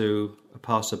out to a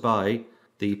passerby,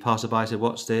 the passerby said,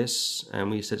 "What's this?" And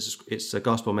we said, "It's a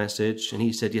gospel message," and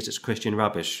he said, "Yes, it's Christian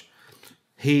rubbish."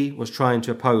 He was trying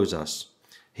to oppose us.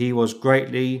 He was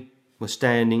greatly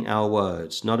withstanding our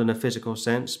words, not in a physical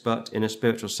sense, but in a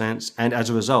spiritual sense, and as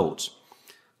a result,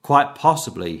 quite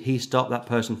possibly, he stopped that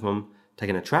person from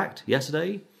taking a tract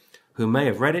yesterday, who may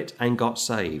have read it and got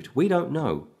saved. We don't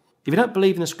know. If you don't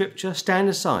believe in the scripture, stand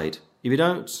aside. If you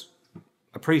don't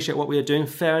appreciate what we are doing,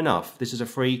 fair enough. This is a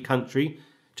free country,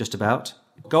 just about.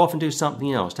 Go off and do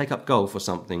something else. Take up golf or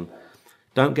something.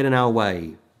 Don't get in our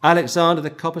way. Alexander the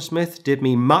coppersmith did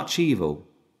me much evil.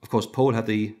 Of course, Paul had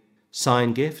the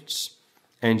sign gifts,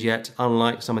 and yet,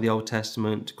 unlike some of the Old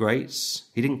Testament greats,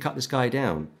 he didn't cut this guy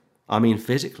down. I mean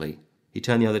physically. He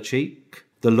turned the other cheek.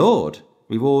 The Lord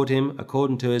rewarded him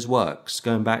according to his works,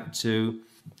 going back to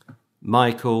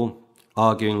Michael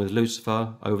arguing with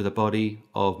Lucifer over the body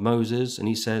of Moses, and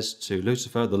he says to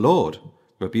Lucifer, "The Lord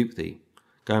rebuke thee,"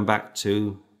 going back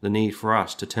to the need for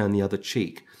us to turn the other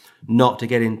cheek, not to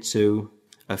get into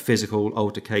a physical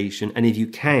altercation, and if you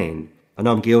can, I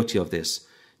know I'm guilty of this,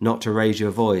 not to raise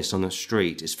your voice on the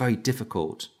street. It's very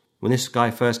difficult. When this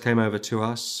guy first came over to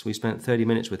us, we spent 30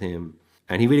 minutes with him,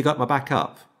 and he really got my back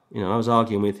up. I was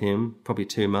arguing with him, probably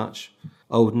too much.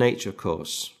 Old nature, of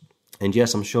course. And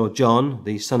yes, I'm sure John,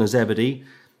 the son of Zebedee,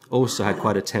 also had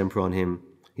quite a temper on him.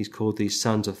 He's called the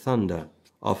sons of thunder.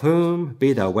 Of whom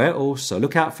be thou ware also.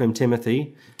 Look out for him,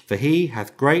 Timothy, for he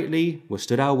hath greatly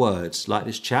withstood our words. Like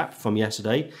this chap from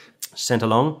yesterday, sent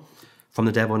along from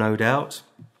the devil, no doubt.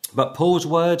 But Paul's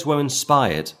words were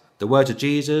inspired. The words of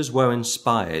Jesus were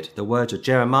inspired. The words of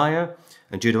Jeremiah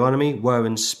and Deuteronomy were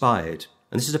inspired.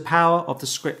 And this is the power of the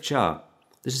scripture.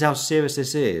 This is how serious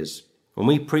this is. When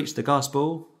we preach the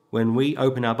gospel, when we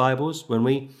open our Bibles, when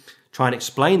we try and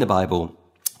explain the Bible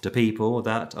to people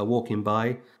that are walking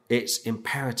by, it's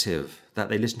imperative that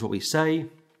they listen to what we say, and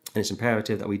it's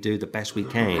imperative that we do the best we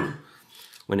can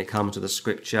when it comes to the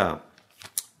scripture,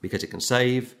 because it can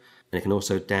save and it can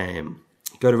also damn.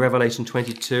 Go to Revelation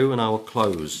 22 and I will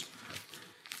close.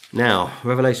 Now,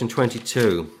 Revelation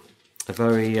 22, a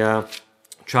very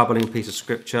troubling piece of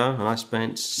scripture, and I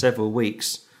spent several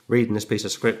weeks reading this piece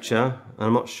of scripture, and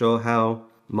I'm not sure how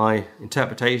my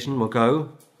interpretation will go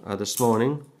this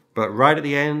morning, but right at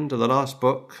the end of the last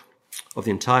book of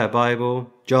the entire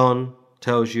Bible, John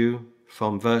tells you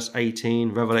from verse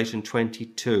 18, Revelation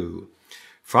 22,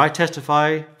 "For I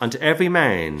testify unto every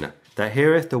man that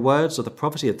heareth the words of the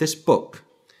prophecy of this book,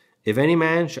 if any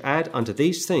man shall add unto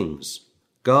these things,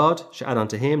 God shall add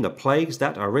unto him the plagues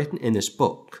that are written in this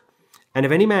book. And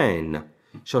if any man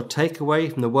shall take away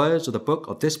from the words of the book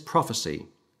of this prophecy,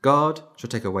 God shall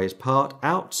take away his part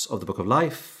out of the book of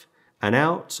life, and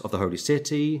out of the holy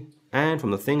city, and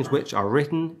from the things which are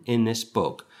written in this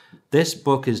book." This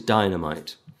book is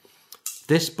dynamite.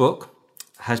 This book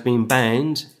has been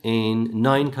banned in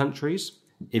 9 countries.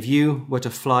 If you were to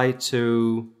fly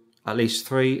to at least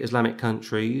 3 Islamic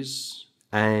countries,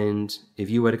 and if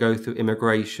you were to go through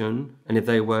immigration, and if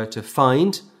they were to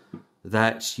find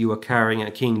that you were carrying a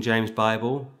King James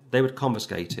Bible, they would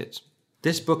confiscate it.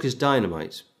 This book is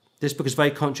dynamite. This book is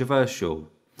very controversial.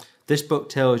 This book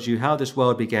tells you how this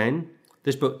world began.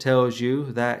 This book tells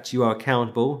you that you are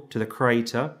accountable to the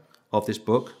creator of this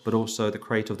book, but also the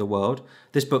creator of the world.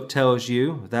 This book tells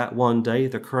you that one day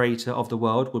the creator of the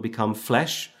world would become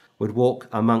flesh, would walk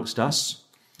amongst us,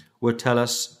 would tell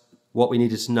us what we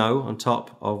needed to know on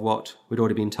top of what we'd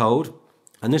already been told.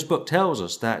 And this book tells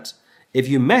us that if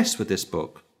you mess with this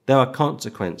book, there are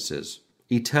consequences,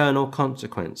 eternal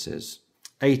consequences.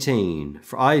 18,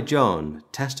 "For I, John,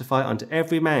 testify unto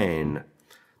every man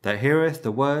that heareth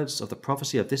the words of the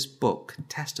prophecy of this book."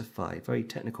 Testify, very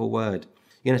technical word.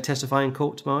 You're going to testify in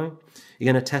court tomorrow?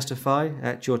 You're going to testify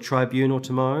at your tribunal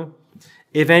tomorrow?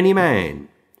 "If any man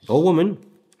or woman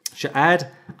shall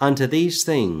add unto these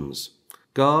things,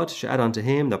 God shall add unto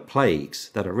him the plagues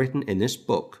that are written in this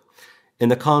book." In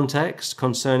the context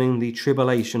concerning the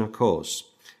tribulation, of course.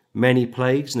 Many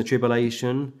plagues in the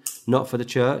tribulation, not for the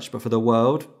church, but for the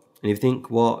world. And if you think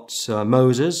what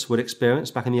Moses would experience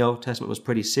back in the Old Testament was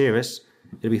pretty serious,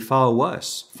 it'll be far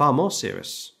worse, far more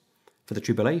serious for the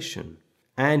tribulation.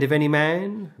 "And if any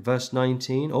man," verse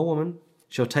 19, "or woman,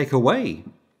 shall take away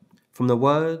from the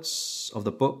words of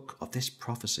the book of this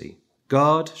prophecy.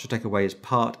 God shall take away his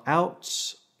part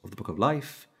out of the book of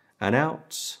life, and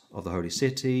out of the holy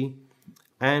city,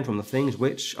 and from the things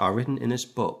which are written in this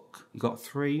book. You've got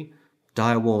 3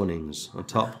 dire warnings on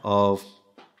top of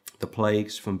the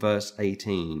plagues from verse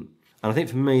 18. And I think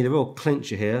for me, the real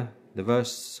clincher here, the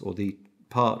verse or the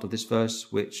part of this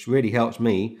verse which really helps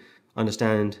me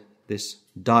understand this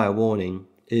dire warning,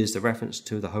 is the reference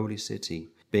to the holy city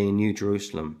being New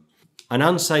Jerusalem. An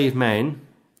unsaved man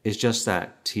is just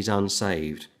that. He's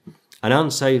unsaved. An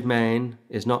unsaved man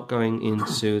is not going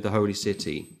into the holy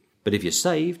city. But if you're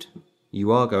saved,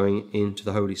 you are going into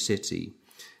the holy city.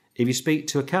 If you speak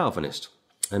to a Calvinist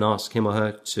and ask him or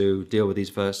her to deal with these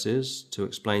verses, to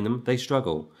explain them, they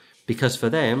struggle. Because for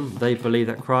them, they believe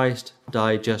that Christ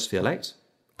died just for the elect,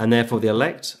 and therefore the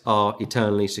elect are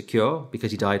eternally secure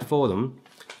because he died for them.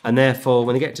 And therefore,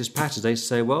 when they get to this passage, they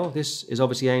say, well, this is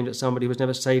obviously aimed at somebody who was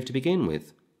never saved to begin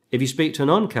with. If you speak to a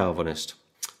non-Calvinist,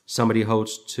 somebody who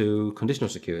holds to conditional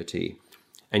security,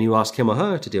 and you ask him or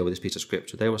her to deal with this piece of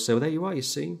scripture, they will say, well, there you are, you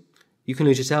see. You can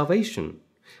lose your salvation.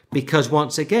 Because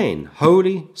once again,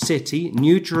 holy city,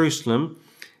 New Jerusalem,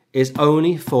 is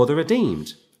only for the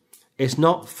redeemed. It's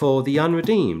not for the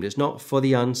unredeemed. It's not for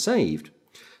the unsaved.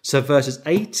 So verses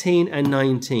 18 and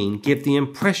 19 give the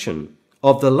impression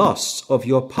of the loss of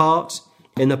your part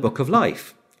in the book of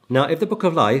life. Now, if the book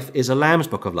of life is a Lamb's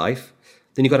book of life,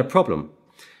 then you've got a problem.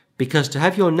 Because to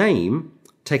have your name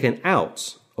taken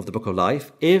out of the book of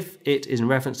life, if it is in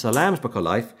reference to the Lamb's book of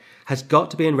life, has got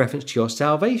to be in reference to your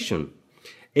salvation.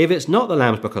 If it's not the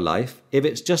Lamb's book of life, if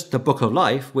it's just the book of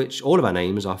life, which all of our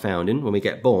names are found in when we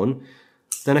get born,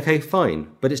 then okay,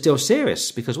 fine. But it's still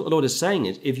serious, because what the Lord is saying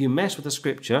is, if you mess with the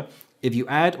scripture, if you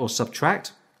add or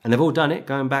subtract, and they've all done it,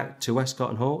 going back to Westcott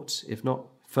and Hort, if not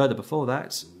further before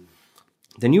that,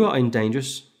 then you are in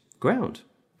dangerous ground.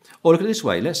 Or look at it this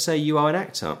way. Let's say you are an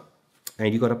actor,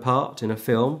 and you got a part in a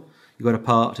film, you got a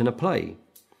part in a play,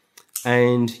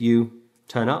 and you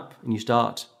turn up and you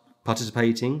start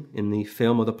participating in the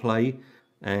film or the play,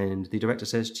 and the director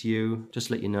says to you, just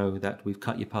to let you know that we've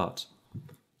cut your part.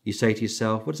 You say to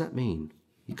yourself, what does that mean?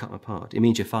 You cut my part. It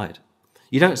means you're fired.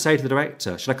 You don't say to the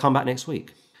director, should I come back next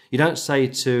week? You don't say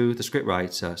to the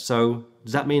scriptwriter, so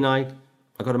does that mean I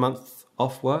got a month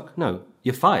off work? No,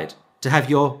 you're fired. To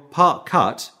have your part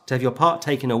cut, to have your part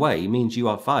taken away, means you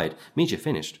are fired, means you're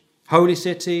finished. Holy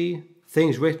city,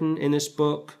 things written in this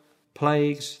book,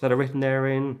 plagues that are written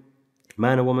therein,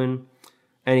 man or woman,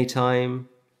 any time,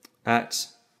 at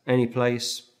any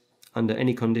place, under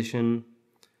any condition,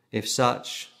 if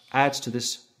such adds to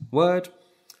this word,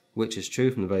 which is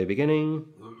true from the very beginning,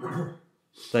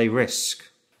 they risk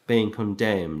being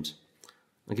condemned.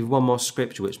 I'll give one more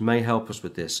scripture which may help us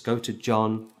with this. Go to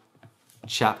John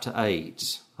chapter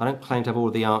 8. I don't claim to have all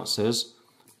of the answers,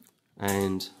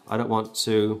 and I don't want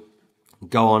to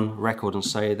go on record and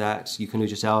say that you can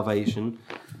lose your salvation,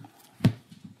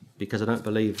 because I don't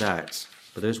believe that.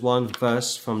 But there's one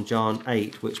verse from John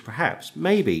 8 which perhaps,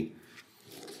 maybe,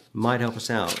 might help us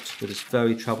out with this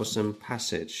very troublesome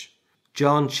passage.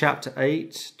 John chapter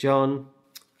 8.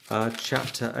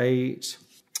 Chapter 8.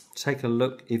 Take a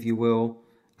look, if you will,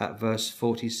 at verse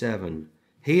 47.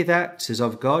 He that is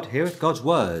of God heareth God's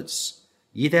words.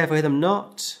 Ye therefore hear them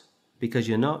not, because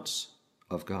you're not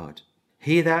of God.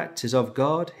 He that is of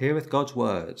God heareth God's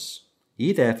words.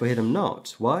 Ye therefore hear them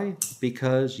not. Why?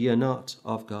 Because ye are not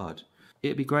of God. It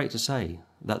would be great to say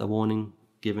that the warning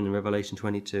given in Revelation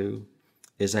 22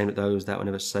 is aimed at those that were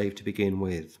never saved to begin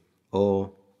with.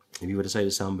 Or if you were to say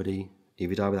to somebody, if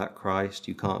you die without Christ,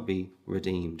 you can't be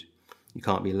redeemed. You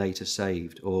can't be later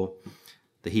saved. Or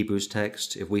the Hebrews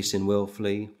text, if we sin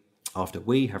willfully, after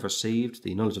we have received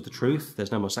the knowledge of the truth,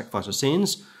 there's no more sacrifice of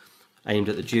sins, aimed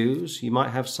at the Jews, you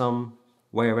might have some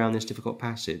way around this difficult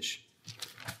passage.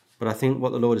 But I think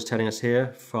what the Lord is telling us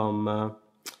here from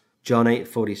John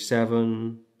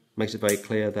 8:47 makes it very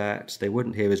clear that they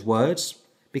wouldn't hear his words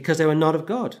because they were not of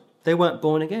God. They weren't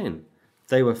born again.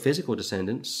 They were physical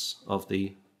descendants of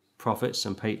the prophets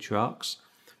and patriarchs,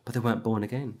 but they weren't born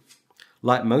again.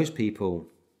 Like most people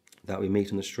that we meet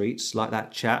on the streets, like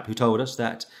that chap who told us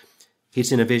that he'd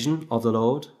seen a vision of the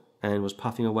Lord and was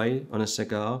puffing away on a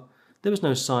cigar, there was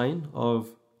no sign of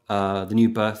the new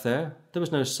birth there. There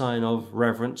was no sign of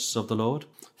reverence of the Lord,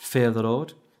 fear of the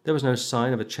Lord. There was no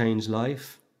sign of a changed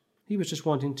life. He was just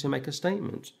wanting to make a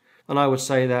statement. And I would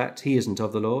say that he isn't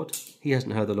of the Lord. He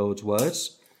hasn't heard the Lord's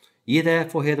words. Ye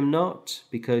therefore hear them not,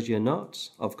 because ye are not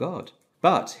of God.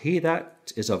 But he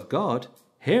that is of God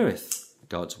heareth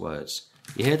God's words.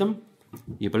 You hear them,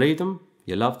 you believe them,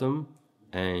 you love them,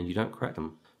 and you don't correct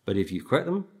them. But if you correct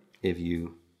them, if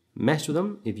you mess with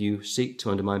them, if you seek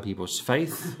to undermine people's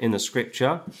faith in the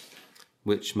Scripture,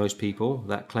 which most people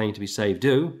that claim to be saved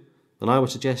do, then I would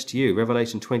suggest to you,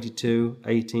 Revelation 22,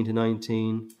 18 to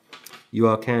 19, you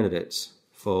are candidates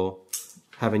for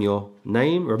having your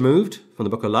name removed from the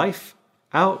book of life,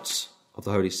 out of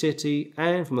the holy city,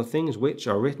 and from the things which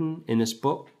are written in this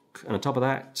book. And on top of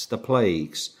that, the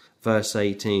plagues, verse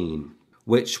 18,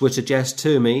 which would suggest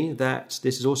to me that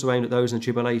this is also aimed at those in the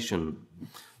tribulation,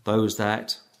 those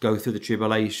that go through the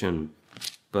tribulation.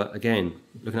 But again,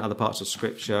 looking at other parts of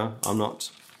Scripture, I'm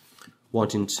not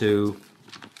wanting to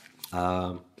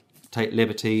take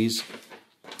liberties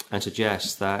and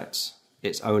suggest that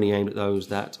it's only aimed at those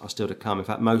that are still to come. In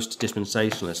fact, most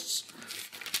dispensationalists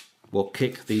will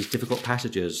kick these difficult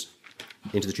passages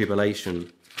into the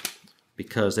tribulation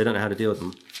because they don't know how to deal with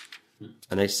them.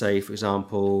 And they say, for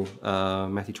example,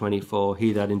 Matthew 24,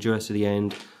 he that endureth to the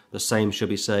end, the same shall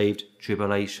be saved,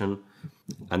 tribulation.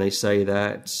 And they say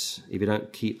that if you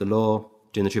don't keep the law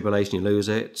during the tribulation, you lose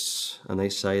it. And they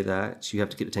say that you have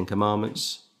to keep the 10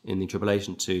 Commandments in the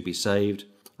tribulation to be saved.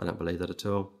 I don't believe that at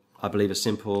all. I believe a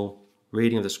simple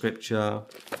reading of the Scripture,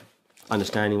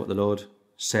 understanding what the Lord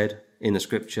said in the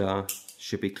Scripture,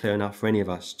 should be clear enough for any of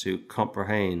us to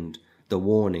comprehend the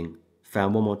warning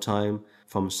found one more time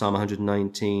from Psalm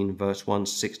 119, verse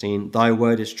 116. Thy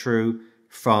word is true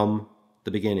from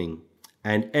the beginning,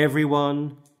 and every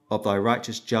one of thy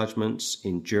righteous judgments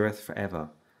endureth forever.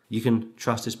 You can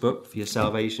trust this book for your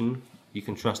salvation. You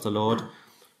can trust the Lord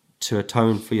to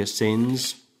atone for your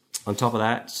sins. On top of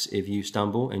that, if you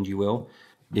stumble, and you will,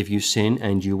 if you sin,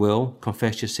 and you will,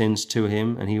 confess your sins to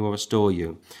him, and he will restore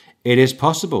you. It is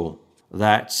possible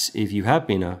that if you have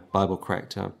been a Bible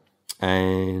corrector,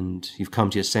 and you've come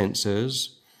to your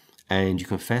senses, and you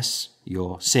confess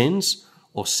your sins,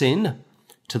 or sin,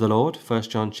 to the Lord, 1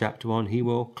 John chapter 1, he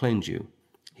will cleanse you.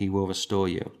 He will restore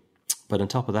you. But on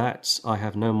top of that, I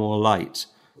have no more light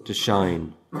to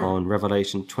shine on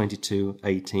Revelation 22,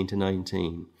 18 to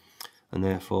 19. And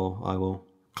therefore I will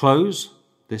close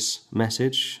this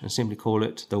message and simply call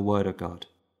it the Word of God.